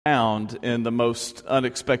found in the most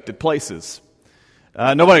unexpected places.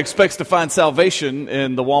 Nobody expects to find salvation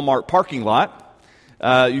in the Walmart parking lot.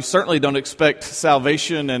 You certainly don't expect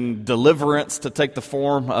salvation and deliverance to take the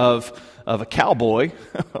form of a cowboy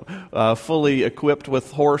fully equipped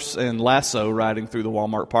with horse and lasso riding through the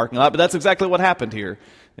Walmart parking lot. But that's exactly what happened here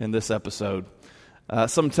in this episode.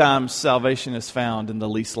 Sometimes salvation is found in the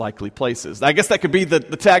least likely places. I guess that could be the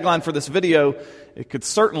tagline for this video. It could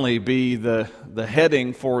certainly be the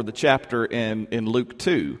heading for the chapter in Luke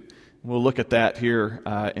 2. We'll look at that here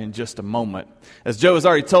in just a moment. As Joe has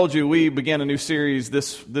already told you, we began a new series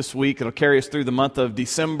this week. It'll carry us through the month of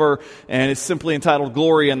December, and it's simply entitled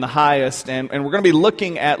Glory in the Highest. And we're going to be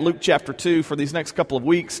looking at Luke chapter 2 for these next couple of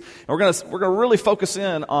weeks. And we're going to really focus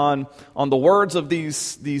in on the words of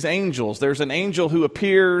these angels. There's an angel who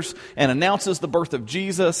appears and announces the birth of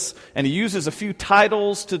Jesus, and he uses a few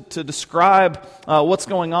titles to describe what's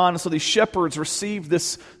going on. And so these shepherds receive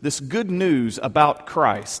this good news about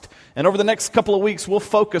Christ. And over the next couple of weeks, we'll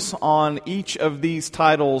focus on each of these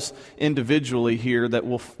titles individually here that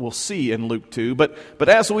we'll see in Luke 2. But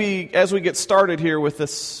as we get started here with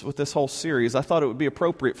this whole series, I thought it would be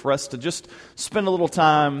appropriate for us to just spend a little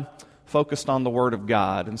time focused on the Word of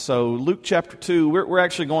God. And so Luke chapter 2, we're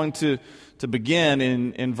actually going to begin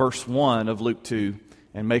in verse 1 of Luke 2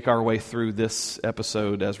 and make our way through this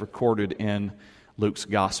episode as recorded in Luke's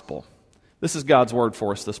Gospel. This is God's Word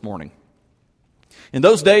for us this morning. In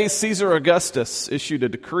those days, Caesar Augustus issued a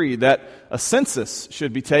decree that a census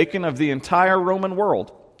should be taken of the entire Roman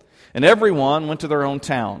world, and everyone went to their own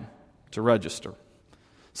town to register.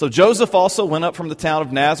 So Joseph also went up from the town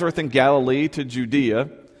of Nazareth in Galilee to Judea,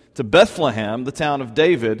 to Bethlehem, the town of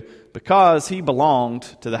David, because he belonged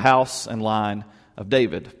to the house and line of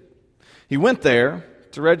David. He went there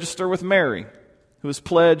to register with Mary, who was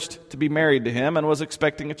pledged to be married to him and was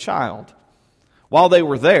expecting a child. While they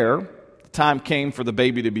were there, time came for the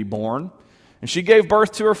baby to be born, and she gave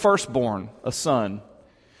birth to her firstborn, a son.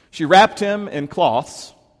 She wrapped him in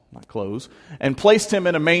cloths, not clothes, and placed him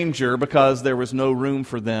in a manger because there was no room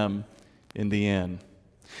for them in the inn.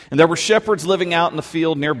 And there were shepherds living out in the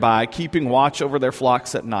field nearby, keeping watch over their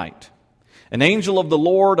flocks at night. An angel of the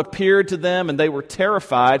Lord appeared to them, and they were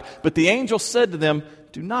terrified. But the angel said to them,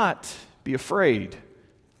 "Do not be afraid.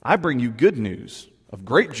 I bring you good news of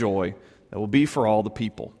great joy that will be for all the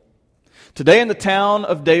people. Today in the town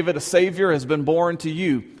of David, a Savior has been born to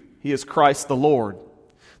you. He is Christ the Lord.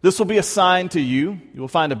 This will be a sign to you. You will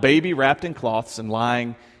find a baby wrapped in cloths and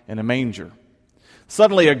lying in a manger."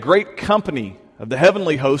 Suddenly a great company of the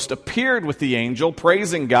heavenly host appeared with the angel,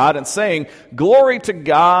 praising God and saying, "Glory to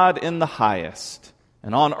God in the highest,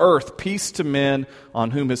 and on earth peace to men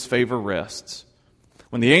on whom his favor rests."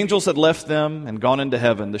 When the angels had left them and gone into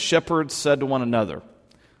heaven, the shepherds said to one another,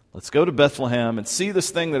 "Let's go to Bethlehem and see this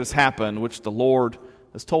thing that has happened, which the Lord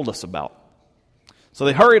has told us about." So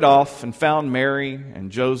they hurried off and found Mary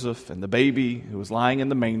and Joseph and the baby who was lying in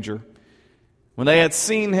the manger. When they had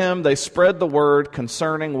seen him, they spread the word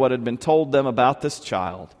concerning what had been told them about this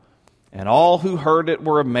child. And all who heard it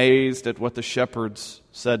were amazed at what the shepherds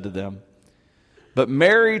said to them. But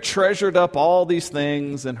Mary treasured up all these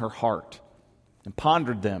things in her heart and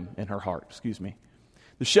pondered them in her heart.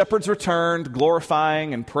 The shepherds returned,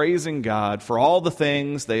 glorifying and praising God for all the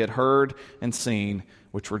things they had heard and seen,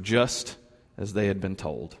 which were just as they had been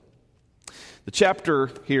told. The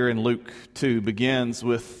chapter here in Luke 2 begins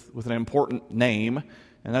with an important name,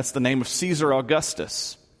 and that's the name of Caesar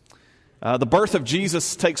Augustus. The birth of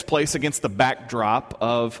Jesus takes place against the backdrop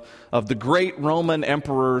of the great Roman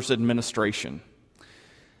emperor's administration.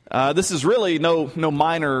 This is really no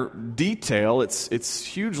minor detail. It's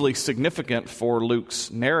hugely significant for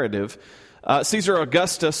Luke's narrative. Caesar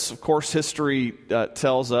Augustus, of course, history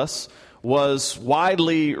tells us, was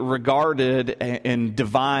widely regarded in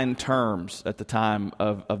divine terms at the time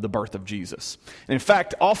of the birth of Jesus. And in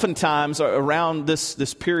fact, oftentimes around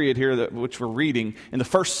this period here which we're reading in the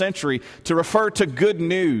first century, to refer to good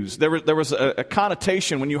news, there was a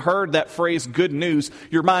connotation. When you heard that phrase "good news,"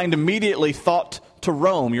 your mind immediately thought to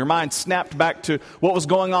Rome. Your mind snapped back to what was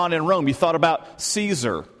going on in Rome. You thought about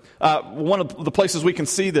Caesar. One of the places we can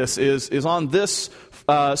see this is on this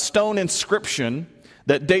stone inscription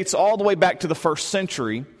that dates all the way back to the first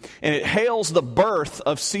century, and it hails the birth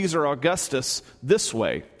of Caesar Augustus this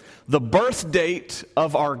way: "The birth date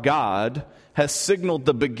of our God has signaled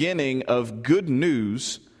the beginning of good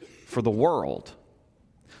news for the world."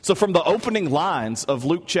 So from the opening lines of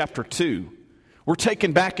Luke chapter 2, we're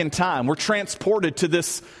taken back in time. We're transported to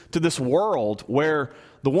this world where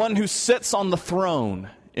the one who sits on the throne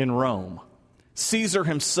in Rome, Caesar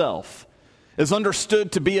himself, is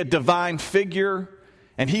understood to be a divine figure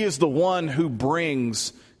And he is the one who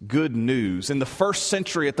brings good news. In the first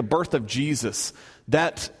century, at the birth of Jesus,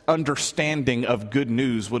 that understanding of good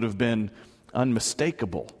news would have been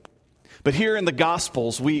unmistakable. But here in the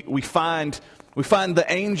Gospels, we find the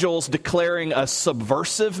angels declaring a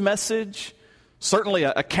subversive message, certainly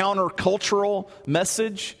a countercultural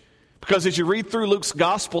message, because as you read through Luke's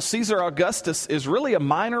Gospel, Caesar Augustus is really a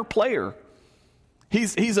minor player.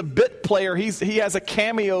 He's a bit player. He has a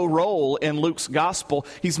cameo role in Luke's Gospel.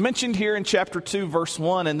 He's mentioned here in chapter 2, verse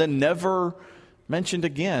 1, and then never mentioned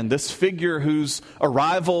again. This figure whose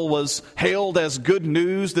arrival was hailed as good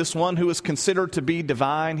news, this one who is considered to be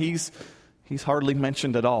divine, he's hardly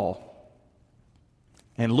mentioned at all.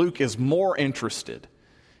 And Luke is more interested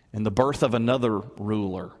in the birth of another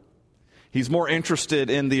ruler. He's more interested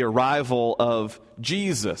in the arrival of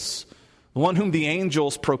Jesus, the one whom the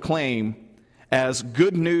angels proclaim as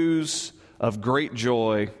good news of great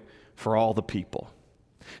joy for all the people.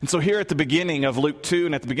 And so here at the beginning of Luke 2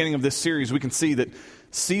 and at the beginning of this series, we can see that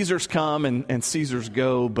Caesars come and Caesars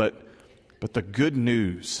go, but the good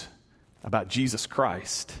news about Jesus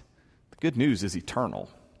Christ, the good news is eternal.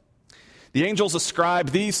 The angels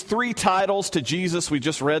ascribe these 3 titles to Jesus. We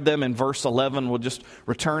just read them in verse 11. We'll just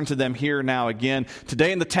return to them here now again.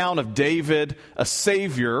 Today in the town of David, a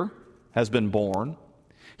Savior has been born.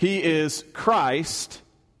 He is Christ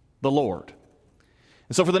the Lord.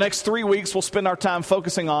 And so for the next 3 weeks, we'll spend our time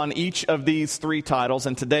focusing on each of these 3 titles.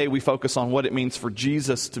 And today we focus on what it means for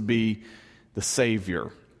Jesus to be the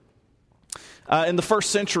Savior. In the first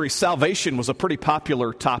century, salvation was a pretty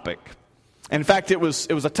popular topic. In fact, it was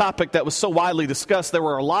a topic that was so widely discussed, there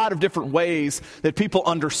were a lot of different ways that people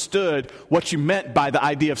understood what you meant by the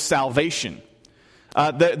idea of salvation.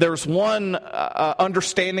 There's one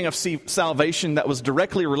understanding of salvation that was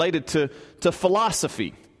directly related to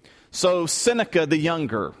philosophy. So Seneca the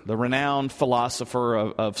Younger, the renowned philosopher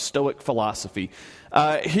of Stoic philosophy,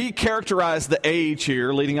 he characterized the age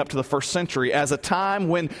here leading up to the first century as a time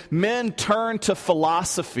when men turned to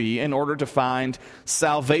philosophy in order to find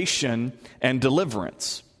salvation and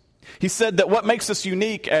deliverance. He said that what makes us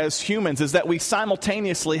unique as humans is that we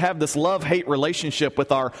simultaneously have this love-hate relationship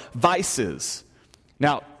with our vices.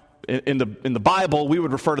 Now, in the Bible, we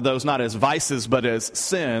would refer to those not as vices, but as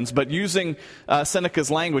sins. But using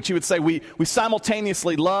Seneca's language, he would say we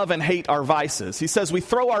simultaneously love and hate our vices. He says we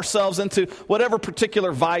throw ourselves into whatever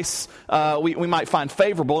particular vice we might find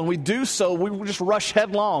favorable, and we do so, we just rush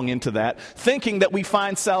headlong into that, thinking that we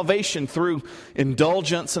find salvation through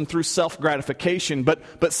indulgence and through self-gratification.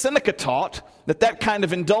 But Seneca taught that kind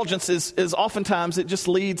of indulgence is oftentimes it just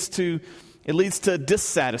leads to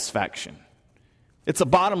dissatisfaction. It's a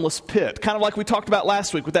bottomless pit, kind of like we talked about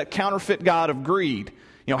last week with that counterfeit god of greed.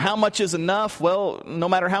 You know, how much is enough? Well, no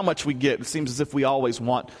matter how much we get, it seems as if we always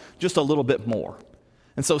want just a little bit more.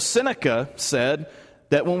 And so Seneca said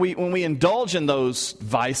that when we indulge in those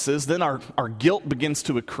vices, then our guilt begins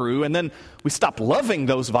to accrue, and then we stop loving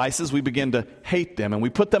those vices, we begin to hate them, and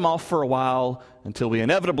we put them off for a while until we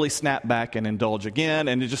inevitably snap back and indulge again,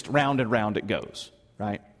 and it just round and round it goes,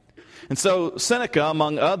 right? And so Seneca,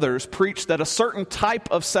 among others, preached that a certain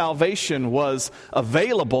type of salvation was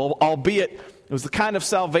available, albeit it was the kind of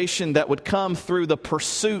salvation that would come through the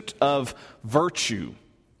pursuit of virtue,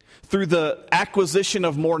 through the acquisition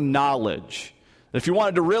of more knowledge. If you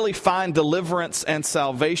wanted to really find deliverance and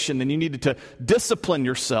salvation, then you needed to discipline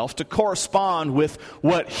yourself to correspond with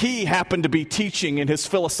what he happened to be teaching in his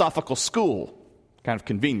philosophical school. Kind of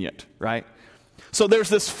convenient, right? So there's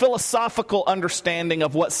this philosophical understanding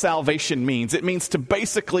of what salvation means. It means to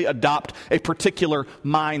basically adopt a particular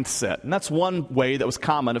mindset. And that's one way that was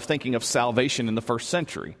common of thinking of salvation in the first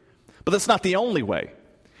century. But that's not the only way.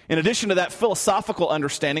 In addition to that philosophical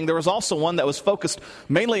understanding, there was also one that was focused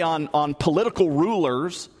mainly on political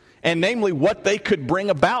rulers, and namely what they could bring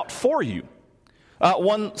about for you.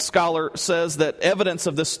 One scholar says that evidence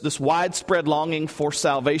of this widespread longing for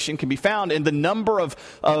salvation can be found in the number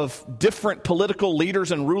of different political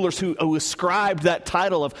leaders and rulers who ascribed that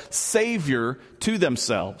title of Savior to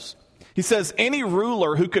themselves. He says any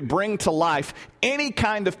ruler who could bring to life any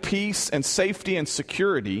kind of peace and safety and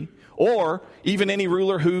security, or even any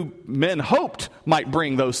ruler who men hoped might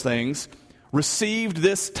bring those things, received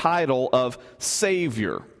this title of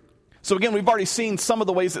Savior. So again, we've already seen some of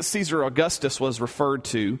the ways that Caesar Augustus was referred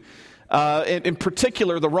to. In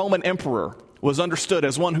particular, the Roman emperor was understood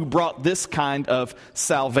as one who brought this kind of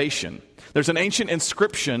salvation. There's an ancient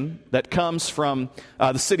inscription that comes from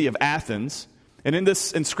the city of Athens. And in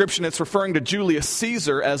this inscription, it's referring to Julius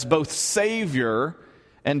Caesar as both Savior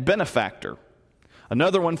and benefactor.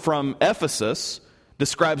 Another one from Ephesus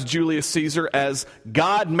describes Julius Caesar as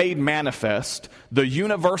God made manifest, the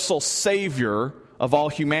universal Savior of all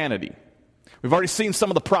humanity. We've already seen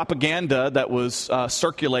some of the propaganda that was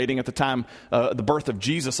circulating at the time the birth of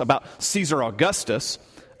Jesus about Caesar Augustus.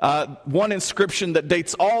 One inscription that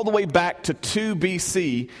dates all the way back to 2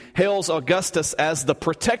 BC hails Augustus as the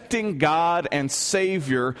protecting God and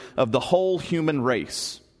Savior of the whole human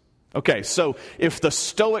race. Okay, so if the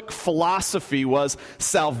Stoic philosophy was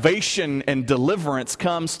salvation and deliverance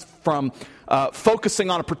comes from focusing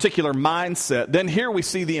on a particular mindset, then here we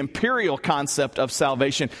see the imperial concept of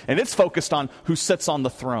salvation, and it's focused on who sits on the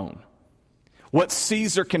throne, what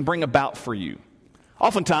Caesar can bring about for you.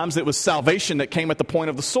 Oftentimes it was salvation that came at the point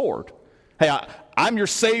of the sword. Hey, I'm your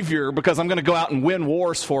Savior because I'm going to go out and win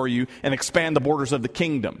wars for you and expand the borders of the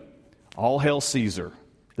kingdom. All hail Caesar.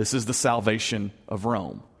 This is the salvation of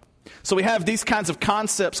Rome. So we have these kinds of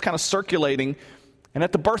concepts kind of circulating, and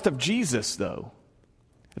at the birth of Jesus, though,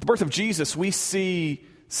 at the birth of Jesus, we see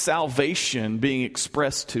salvation being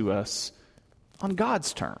expressed to us on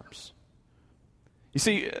God's terms. You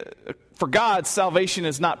see, for God, salvation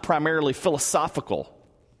is not primarily philosophical,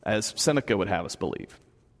 as Seneca would have us believe.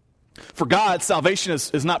 For God, salvation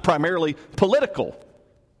is not primarily political,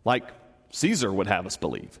 like Caesar would have us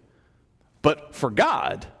believe. But for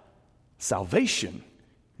God, salvation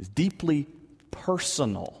is deeply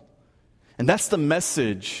personal. And that's the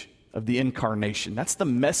message of the incarnation. That's the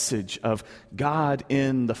message of God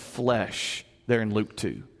in the flesh there in Luke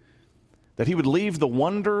 2. That he would leave the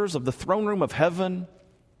wonders of the throne room of heaven,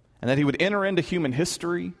 and that he would enter into human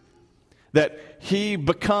history, that he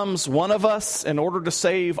becomes one of us in order to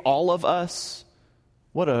save all of us.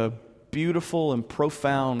 What a beautiful and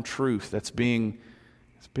profound truth that's being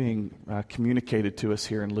communicated to us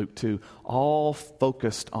here in Luke 2, all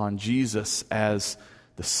focused on Jesus as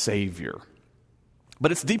the Savior.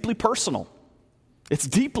 But it's deeply personal. It's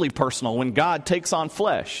deeply personal when God takes on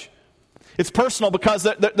flesh. It's personal because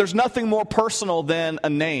there's nothing more personal than a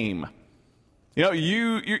name. You know,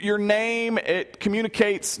 your name, it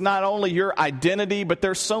communicates not only your identity, but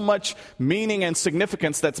there's so much meaning and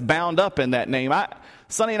significance that's bound up in that name.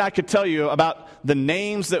 Sonny and I could tell you about the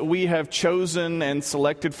names that we have chosen and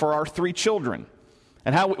selected for our 3 children,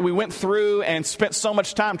 and how we went through and spent so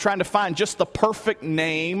much time trying to find just the perfect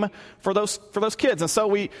name for those kids. And so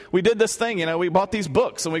we did this thing, you know, we bought these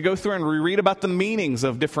books and we go through and we read about the meanings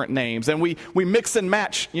of different names. And we mix and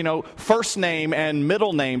match, you know, first name and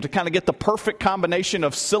middle name to kind of get the perfect combination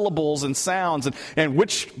of syllables and sounds, and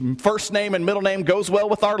which first name and middle name goes well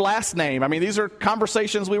with our last name. I mean, these are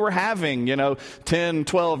conversations we were having, you know, 10,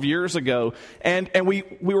 12 years ago. And we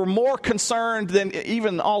were more concerned than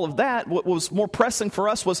even all of that. What was more pressing for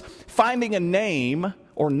us was finding a name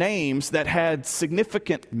or names that had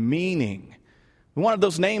significant meaning. We wanted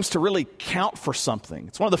those names to really count for something.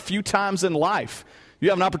 It's one of the few times in life you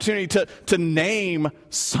have an opportunity to name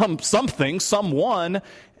something, someone.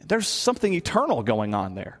 There's something eternal going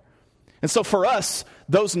on there. And so for us,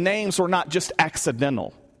 those names were not just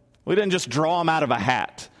accidental. We didn't just draw them out of a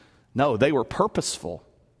hat. No, they were purposeful.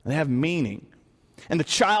 They have meaning. And the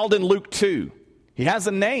child in Luke 2, he has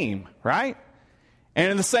a name, right? And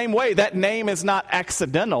in the same way, that name is not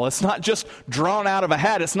accidental. It's not just drawn out of a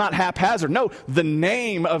hat. It's not haphazard. No, the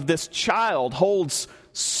name of this child holds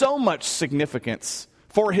so much significance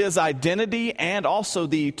for his identity and also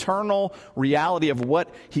the eternal reality of what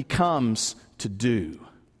he comes to do.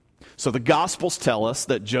 So the Gospels tell us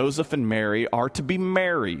that Joseph and Mary are to be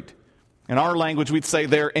married. In our language, we'd say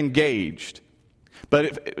they're engaged.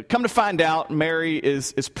 But come to find out, Mary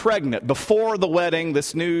is pregnant. Before the wedding,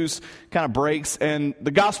 this news kind of breaks, and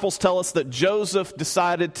the Gospels tell us that Joseph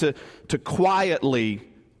decided to quietly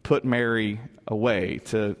put Mary away,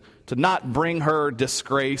 to not bring her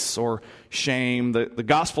disgrace or shame. The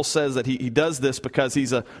Gospel says that he does this because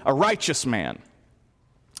he's a righteous man.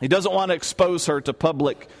 He doesn't want to expose her to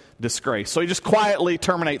public disgrace. So he just quietly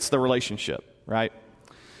terminates the relationship, right?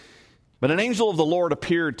 But an angel of the Lord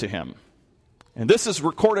appeared to him. And this is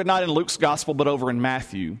recorded not in Luke's gospel, but over in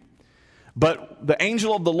Matthew. But the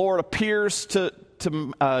angel of the Lord appears to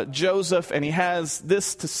Joseph, and he has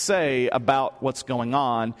this to say about what's going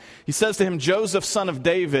on. He says to him, "Joseph, son of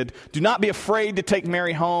David, do not be afraid to take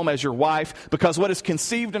Mary home as your wife, because what is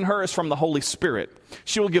conceived in her is from the Holy Spirit.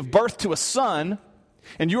 She will give birth to a son,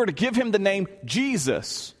 and you are to give him the name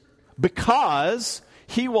Jesus, because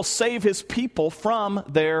he will save his people from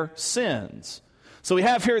their sins." So we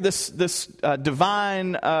have here this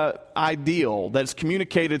divine ideal that is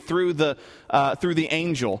communicated through the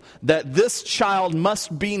angel, that this child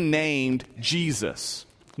must be named Jesus.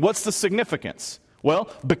 What's the significance?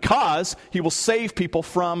 Well, because he will save people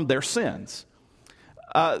from their sins.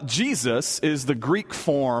 Jesus is the Greek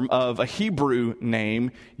form of a Hebrew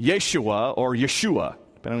name, Yeshua or Yeshua,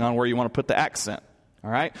 depending on where you want to put the accent. All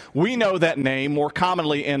right? We know that name more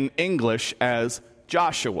commonly in English as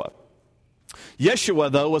Joshua.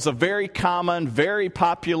 Yeshua, though, was a very common, very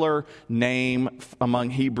popular name among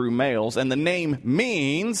Hebrew males, and the name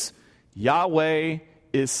means Yahweh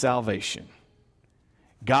is salvation.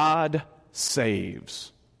 God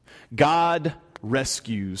saves. God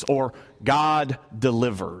rescues, or God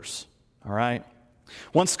delivers. All right?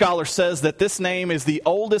 One scholar says that this name is the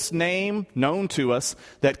oldest name known to us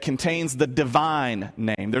that contains the divine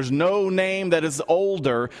name. There's no name that is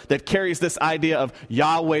older that carries this idea of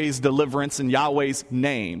Yahweh's deliverance and Yahweh's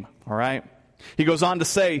name. All right? He goes on to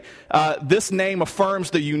say, this name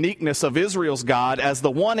affirms the uniqueness of Israel's God as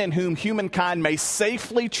the one in whom humankind may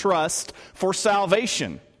safely trust for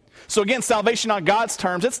salvation. So again, salvation on God's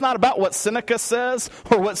terms, it's not about what Seneca says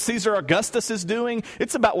or what Caesar Augustus is doing.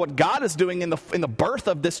 It's about what God is doing in the birth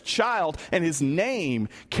of this child, and his name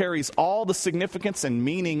carries all the significance and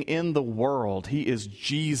meaning in the world. He is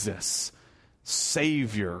Jesus,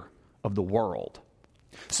 Savior of the world.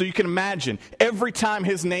 So you can imagine, every time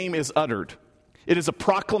his name is uttered, it is a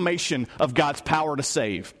proclamation of God's power to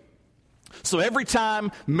save. So every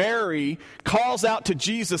time Mary calls out to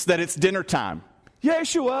Jesus that it's dinner time,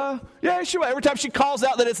 Yeshua, Yeshua. Every time she calls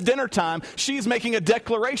out that it's dinner time, she's making a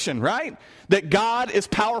declaration, right? That God is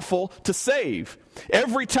powerful to save.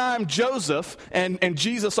 Every time Joseph and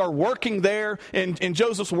Jesus are working there in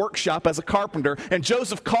Joseph's workshop as a carpenter, and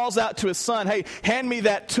Joseph calls out to his son, hey, hand me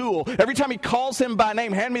that tool. Every time he calls him by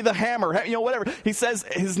name, hand me the hammer, whatever. He says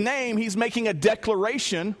his name, he's making a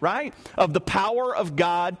declaration, right, of the power of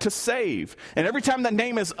God to save. And every time that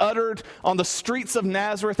name is uttered on the streets of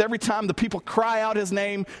Nazareth, every time the people cry out his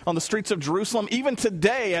name on the streets of Jerusalem, even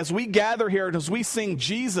today as we gather here and as we sing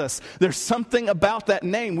Jesus, there's something about that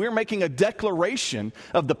name. We're making a declaration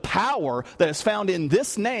of the power that is found in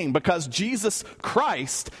this name because Jesus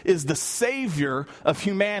Christ is the Savior of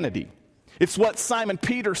humanity. It's what Simon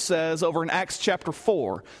Peter says over in Acts chapter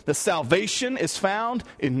 4, that salvation is found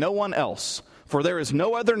in no one else, for there is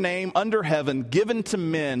no other name under heaven given to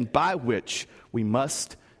men by which we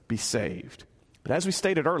must be saved. But as we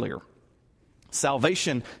stated earlier,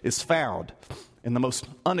 salvation is found in the most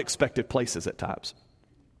unexpected places at times.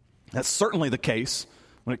 That's certainly the case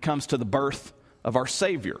when it comes to the birth of our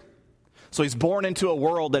Savior. So he's born into a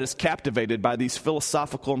world that is captivated by these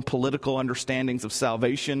philosophical and political understandings of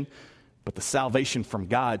salvation, but the salvation from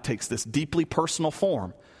God takes this deeply personal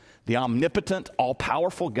form. The omnipotent,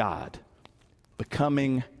 all-powerful God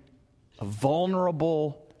becoming a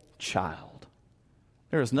vulnerable child.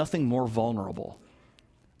 There is nothing more vulnerable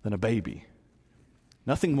than a baby.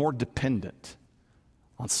 Nothing more dependent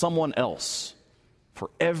on someone else for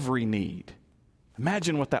every need.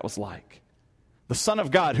 Imagine what that was like. The Son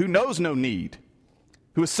of God, who knows no need,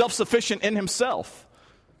 who is self-sufficient in himself,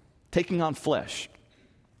 taking on flesh,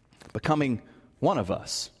 becoming one of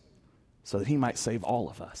us so that he might save all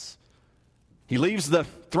of us. He leaves the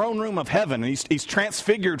throne room of heaven, and he's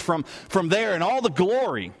transfigured from there in all the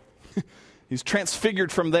glory. He's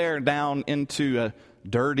transfigured from there down into a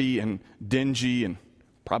dirty and dingy and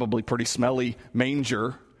probably pretty smelly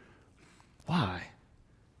manger. Why?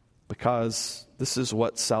 Because this is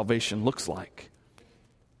what salvation looks like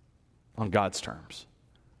on God's terms.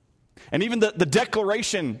 And even the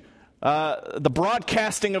declaration, the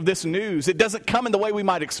broadcasting of this news, it doesn't come in the way we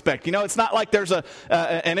might expect. You know, it's not like there's an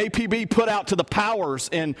APB put out to the powers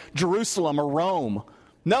in Jerusalem or Rome.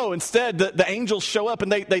 No, instead, the angels show up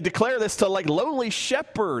and they declare this to like lowly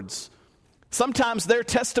shepherds. Sometimes their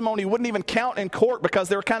testimony wouldn't even count in court because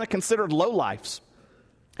they were kind of considered lowlifes.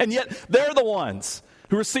 And yet, they're the ones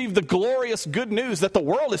who received the glorious good news that the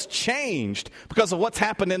world is changed because of what's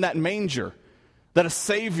happened in that manger, that a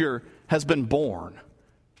Savior has been born.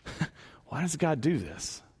 Why does God do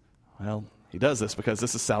this? Well, he does this because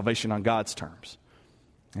this is salvation on God's terms.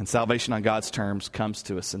 And salvation on God's terms comes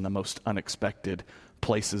to us in the most unexpected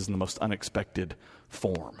places, in the most unexpected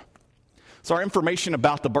form. So our information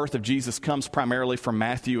about the birth of Jesus comes primarily from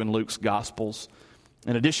Matthew and Luke's Gospels.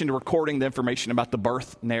 In addition to recording the information about the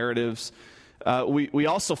birth narratives, we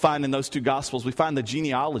also find in those two Gospels, we find the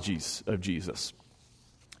genealogies of Jesus.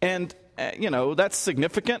 And, that's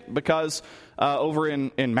significant because over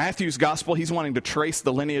in Matthew's Gospel, he's wanting to trace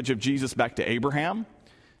the lineage of Jesus back to Abraham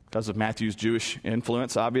because of Matthew's Jewish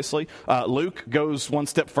influence, obviously. Luke goes one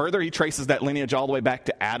step further. He traces that lineage all the way back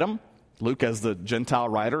to Adam. Luke, as the Gentile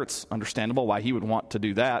writer, it's understandable why he would want to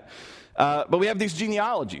do that. But we have these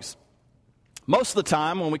genealogies. Most of the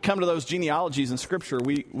time, when we come to those genealogies in Scripture,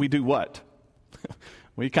 we do what?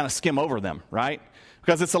 We kind of skim over them, right?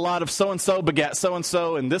 because it's a lot of so-and-so begat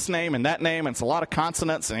so-and-so and this name and that name, and it's a lot of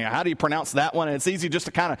consonants, and how do you pronounce that one? And it's easy just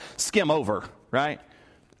to kind of skim over, right?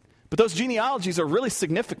 But those genealogies are really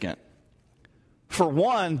significant. For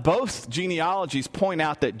one, both genealogies point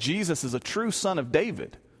out that Jesus is a true son of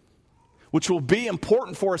David, which will be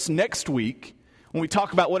important for us next week when we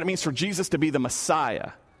talk about what it means for Jesus to be the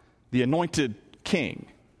Messiah, the anointed king,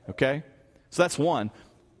 okay? So that's one.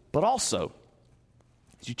 But also,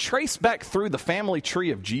 as you trace back through the family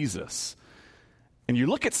tree of Jesus, and you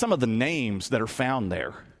look at some of the names that are found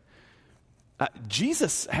there,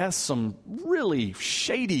 Jesus has some really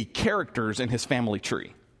shady characters in his family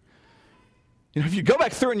tree. You know, if you go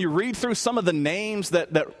back through and you read through some of the names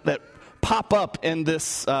that pop up in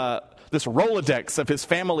this Rolodex of his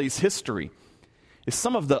family's history, is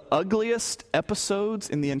some of the ugliest episodes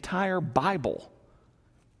in the entire Bible.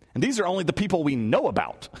 And these are only the people we know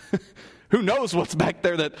about. Who knows what's back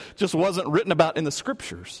there that just wasn't written about in the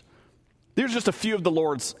scriptures? These are just a few of the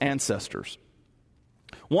Lord's ancestors.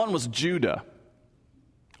 One was Judah,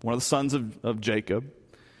 one of the sons of Jacob.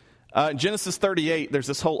 In Genesis 38, there's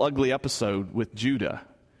this whole ugly episode with Judah.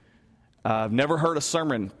 I've never heard a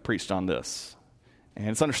sermon preached on this. And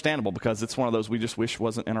it's understandable because it's one of those we just wish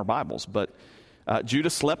wasn't in our Bibles. But Judah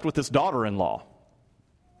slept with his daughter-in-law.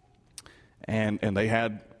 And they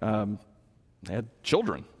had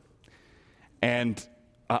children. And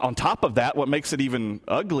on top of that, what makes it even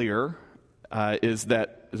uglier is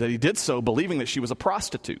that he did so believing that she was a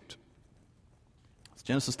prostitute. It's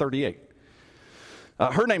Genesis 38.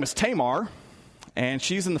 Her name is Tamar, and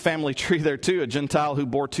she's in the family tree there too, a Gentile who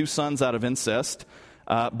bore 2 sons out of incest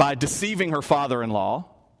by deceiving her father-in-law,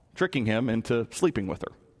 tricking him into sleeping with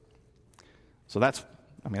her. So that's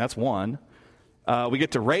one. We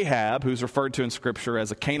get to Rahab, who's referred to in Scripture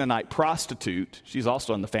as a Canaanite prostitute. She's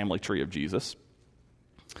also in the family tree of Jesus.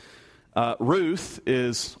 Ruth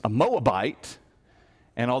is a Moabite,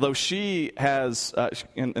 and although she has,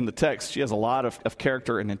 in the text, she has a lot of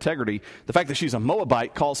character and integrity, the fact that she's a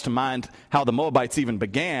Moabite calls to mind how the Moabites even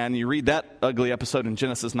began. You read that ugly episode in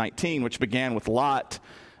Genesis 19, which began with Lot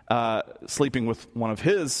sleeping with one of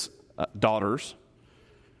his daughters.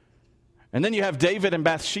 And then you have David and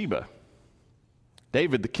Bathsheba.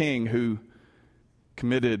 David, the king who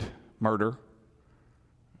committed murder,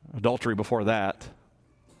 adultery before that,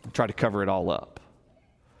 tried to cover it all up.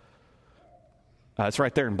 It's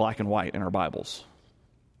right there in black and white in our Bibles,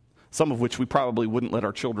 some of which we probably wouldn't let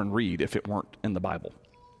our children read if it weren't in the Bible.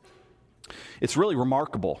 It's really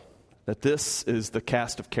remarkable that this is the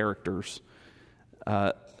cast of characters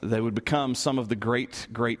that would become some of the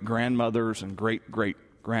great-great-grandmothers and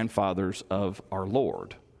great-great-grandfathers of our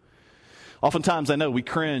Lord. Oftentimes, I know we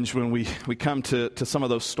cringe when we come to some of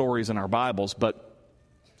those stories in our Bibles, but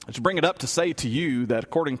I just bring it up to say to you that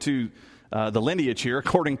according to the lineage here,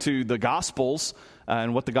 according to the Gospels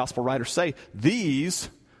and what the Gospel writers say, these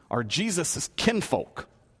are Jesus' kinfolk.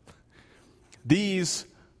 These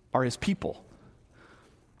are his people.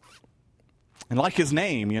 And like his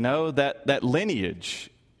name, you know, that lineage,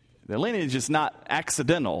 the lineage is not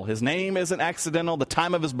accidental. His name isn't accidental. The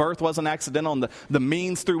time of his birth wasn't accidental. And the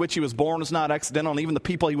means through which he was born was not accidental. And even the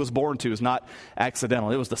people he was born to is not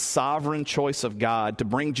accidental. It was the sovereign choice of God to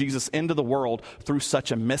bring Jesus into the world through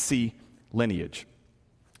such a messy lineage.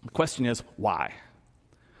 The question is, why?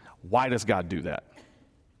 Why does God do that?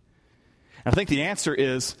 And I think the answer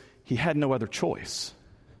is he had no other choice,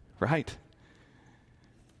 right?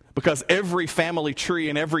 Because every family tree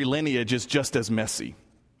and every lineage is just as messy.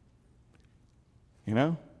 You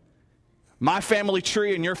know? My family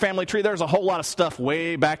tree and your family tree, there's a whole lot of stuff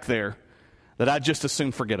way back there that I just as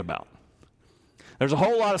soon forget about. There's a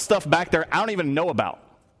whole lot of stuff back there I don't even know about.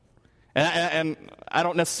 And I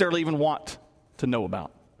don't necessarily even want to know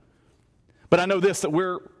about. But I know this, that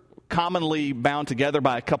we're commonly bound together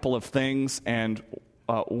by a couple of things, and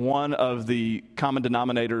one of the common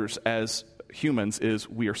denominators as humans is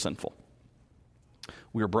we are sinful.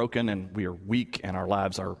 We are broken and we are weak and our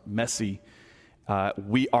lives are messy.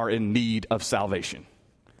 We are in need of salvation.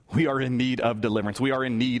 We are in need of deliverance. We are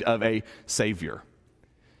in need of a Savior.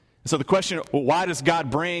 So the question, well, why does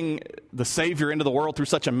God bring the Savior into the world through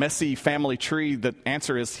such a messy family tree? The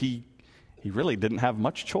answer is he really didn't have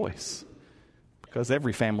much choice, because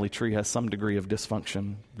every family tree has some degree of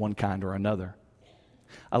dysfunction, one kind or another.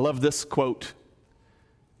 I love this quote.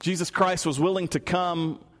 Jesus Christ was willing to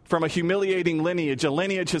come from a humiliating lineage, a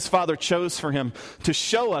lineage his Father chose for him, to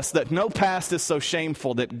show us that no past is so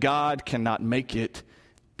shameful that God cannot make it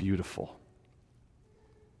beautiful.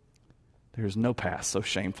 There is no past so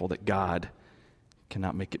shameful that God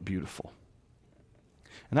cannot make it beautiful.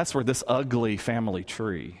 And that's where this ugly family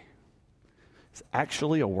tree is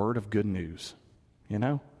actually a word of good news, you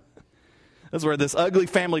know? That's where this ugly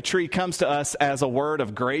family tree comes to us as a word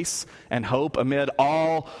of grace and hope amid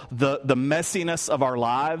all the messiness of our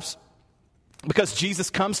lives. Because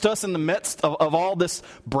Jesus comes to us in the midst of all this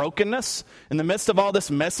brokenness, in the midst of all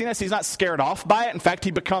this messiness. He's not scared off by it. In fact,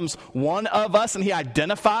 he becomes one of us, and he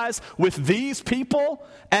identifies with these people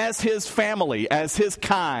as his family, as his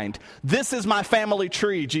kind. This is my family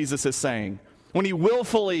tree, Jesus is saying, when he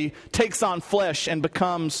willfully takes on flesh and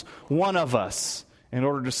becomes one of us in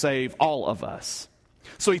order to save all of us.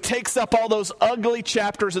 So he takes up all those ugly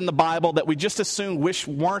chapters in the Bible that we just as soon wish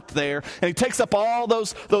weren't there. And he takes up all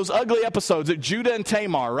those ugly episodes of Judah and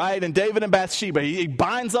Tamar, right? And David and Bathsheba. He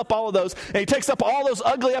binds up all of those. And he takes up all those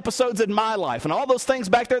ugly episodes in my life. And all those things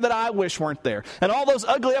back there that I wish weren't there. And all those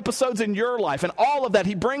ugly episodes in your life. And all of that.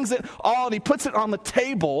 He brings it all and he puts it on the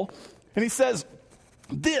table. And he says,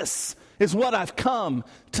 this is what I've come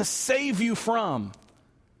to save you from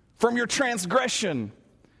your transgression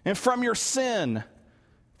and from your sin.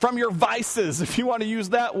 From your vices, if you want to use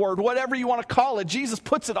that word, whatever you want to call it, Jesus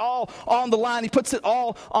puts it all on the line. He puts it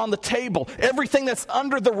all on the table. Everything that's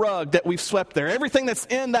under the rug that we've swept there, everything that's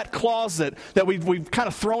in that closet that we've kind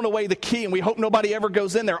of thrown away the key and we hope nobody ever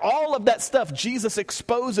goes in there, all of that stuff Jesus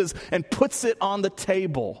exposes and puts it on the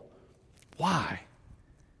table. Why?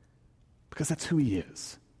 Because that's who he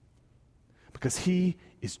is. Because he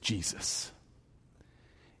is Jesus.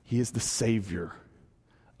 He is the Savior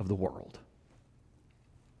of the world.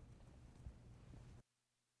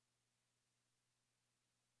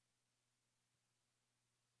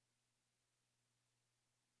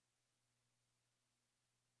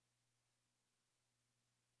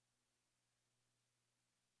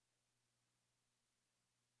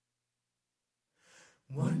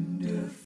 Wonderful.